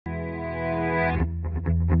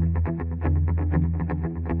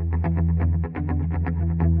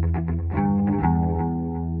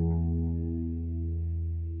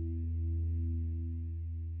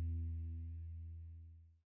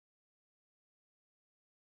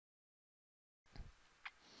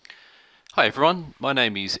Hi everyone, my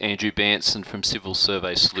name is Andrew Banson from Civil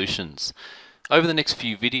Survey Solutions. Over the next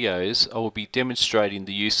few videos I will be demonstrating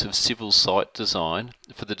the use of civil site design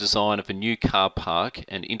for the design of a new car park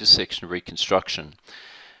and intersection reconstruction.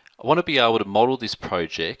 I want to be able to model this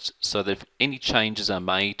project so that if any changes are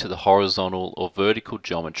made to the horizontal or vertical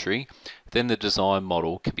geometry, then the design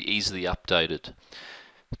model can be easily updated.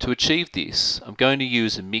 To achieve this, I'm going to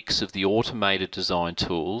use a mix of the automated design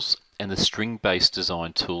tools and the string-based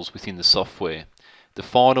design tools within the software. The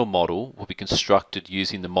final model will be constructed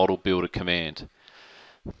using the Model Builder command.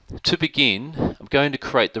 To begin, I'm going to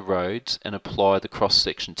create the roads and apply the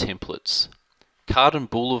cross-section templates. Carden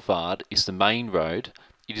Boulevard is the main road.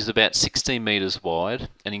 It is about 16 metres wide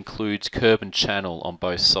and includes curb and channel on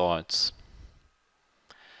both sides.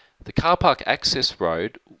 The car park access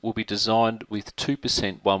road will be designed with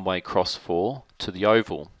 2% one-way cross-floor to the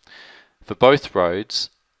oval. For both roads,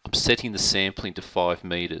 I'm setting the sampling to 5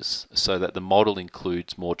 metres so that the model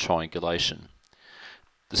includes more triangulation.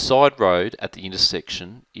 The side road at the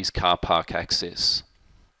intersection is car park access.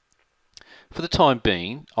 For the time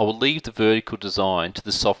being, I will leave the vertical design to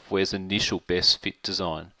the software's initial best fit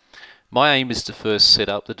design. My aim is to first set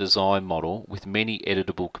up the design model with many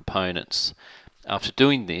editable components. After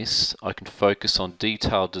doing this, I can focus on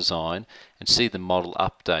detailed design and see the model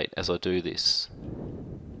update as I do this.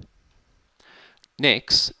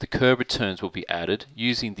 Next, the curb returns will be added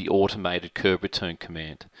using the automated curb return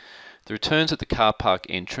command. The returns at the car park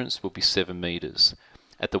entrance will be 7 metres.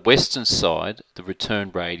 At the western side, the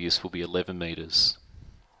return radius will be 11 metres.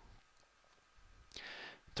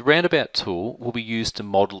 The roundabout tool will be used to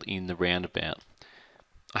model in the roundabout.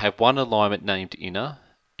 I have one alignment named inner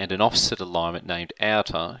and an offset alignment named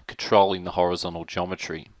outer controlling the horizontal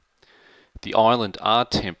geometry. The island R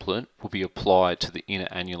template will be applied to the inner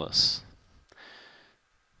annulus.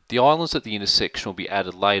 The islands at the intersection will be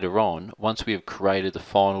added later on once we have created the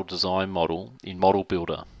final design model in Model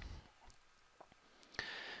Builder.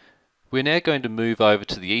 We're now going to move over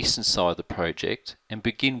to the eastern side of the project and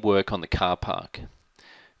begin work on the car park.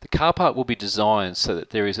 The car park will be designed so that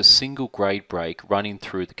there is a single grade break running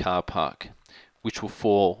through the car park, which will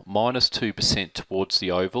fall -2% towards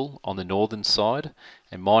the oval on the northern side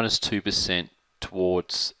and -2%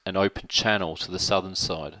 towards an open channel to the southern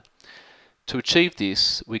side. To achieve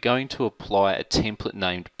this, we're going to apply a template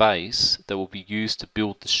named base that will be used to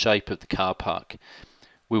build the shape of the car park.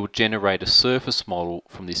 We will generate a surface model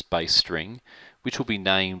from this base string, which will be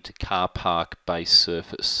named Car Park Base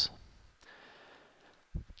Surface.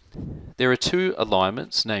 There are two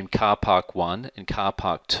alignments named Car Park 1 and Car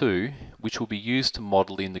Park 2, which will be used to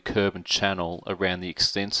model in the curb and channel around the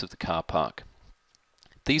extents of the car park.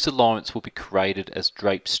 These alignments will be created as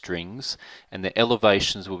draped strings and the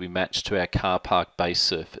elevations will be matched to our car park base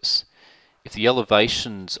surface. If the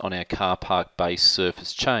elevations on our car park base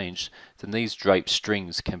surface change, then these draped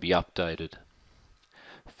strings can be updated.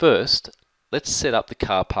 First, let's set up the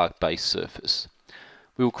car park base surface.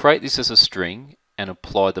 We will create this as a string and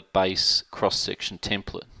apply the base cross-section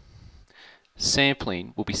template.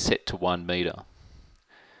 Sampling will be set to 1 metre.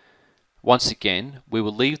 Once again, we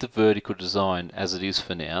will leave the vertical design as it is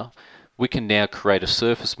for now. We can now create a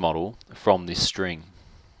surface model from this string.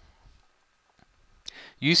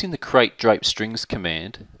 Using the Create Drape Strings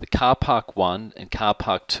command, the Car Park 1 and Car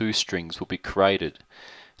Park 2 strings will be created.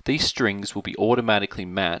 These strings will be automatically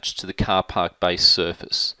matched to the car park base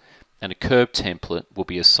surface, and a curb template will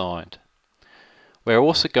be assigned. We are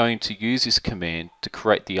also going to use this command to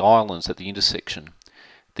create the islands at the intersection.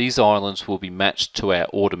 These islands will be matched to our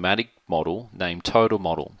automatic model named Total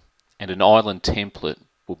Model, and an island template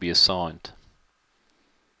will be assigned.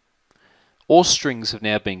 All strings have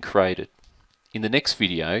now been created. In the next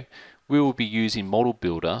video, we will be using Model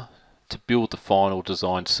Builder to build the final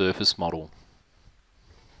designed surface model.